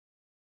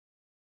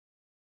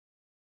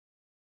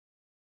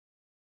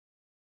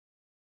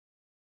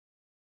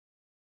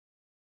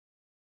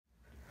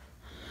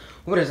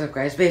What is up,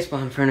 guys?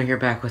 Baseball Inferno here,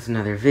 back with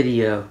another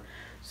video.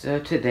 So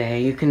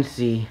today you can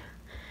see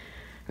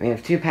we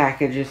have two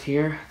packages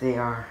here. They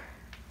are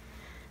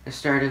the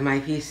start of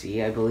my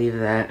PC. I believe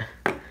that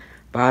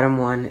bottom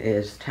one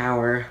is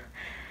tower.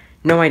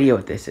 No idea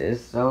what this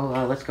is, so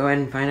let's go ahead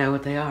and find out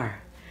what they are.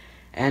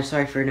 And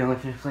sorry for no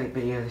Infinite Flight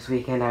video this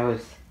weekend. I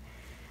was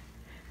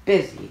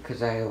busy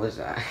because I was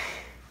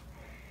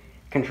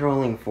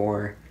controlling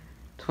for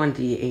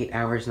 28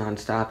 hours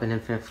non-stop in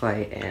Infinite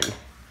Flight, and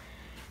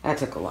that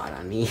took a lot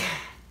on me.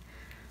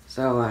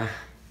 So, let's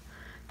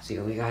see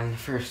what we got in the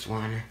first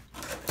one.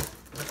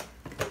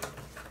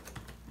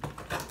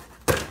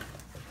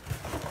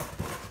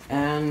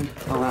 And,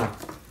 oh wow,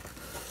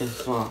 it's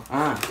small.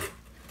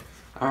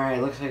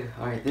 Alright, looks like,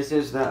 alright, this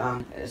is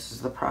the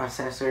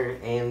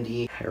processor,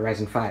 AMD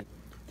Ryzen 5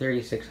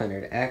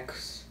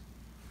 3600X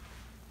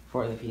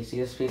for the PC.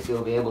 This PC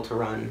will be able to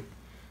run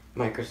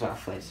Microsoft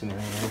Flight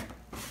Simulator.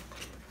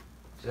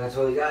 So that's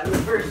what we got in the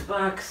first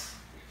box.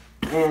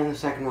 And the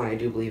second one, I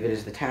do believe it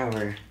is the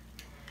tower.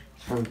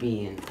 It's from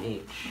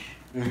B&H.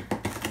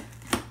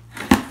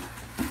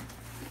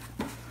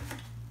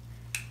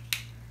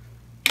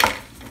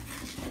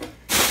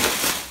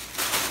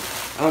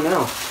 Oh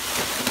no,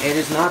 it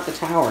is not the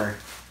tower.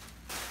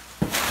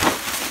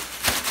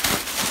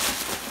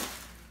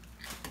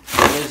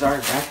 It is our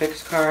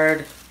graphics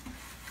card,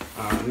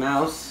 our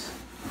mouse,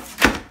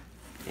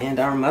 and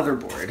our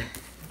motherboard.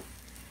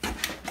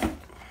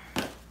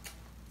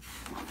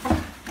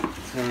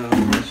 So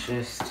let's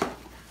just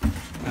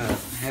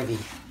heavy.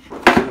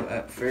 So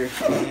up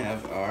first we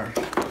have our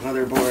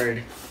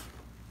motherboard.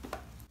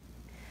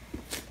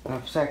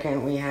 Up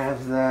second we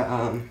have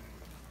the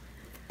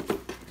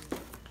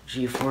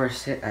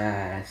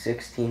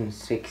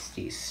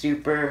GTX1660S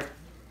Super,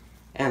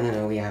 and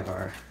then we have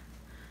our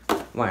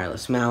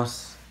wireless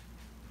mouse.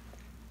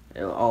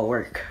 It'll all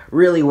work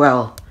really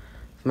well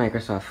with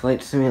Microsoft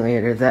Flight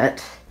Simulator.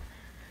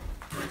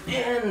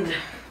 And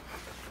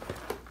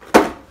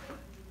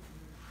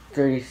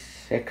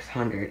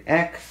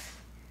 3600X.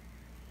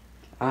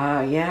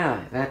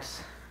 Yeah,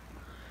 that's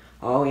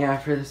all we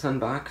have for this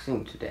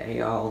unboxing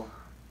today. I'll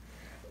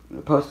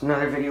post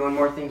another video when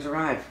more things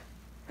arrive.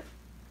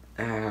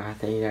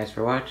 Thank you guys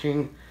for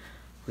watching.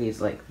 Please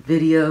like the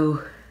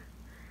video.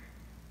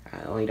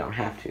 Well, you don't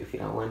have to if you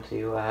don't want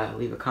to.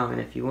 Leave a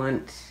comment if you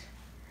want.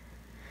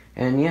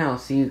 And yeah, I'll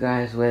see you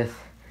guys with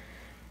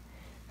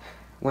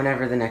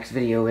whenever the next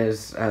video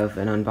is of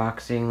an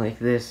unboxing like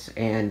this,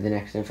 and the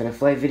next Infinite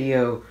Flight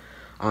video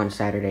on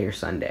Saturday or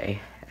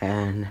Sunday.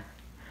 And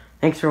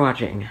thanks for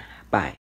watching. Bye.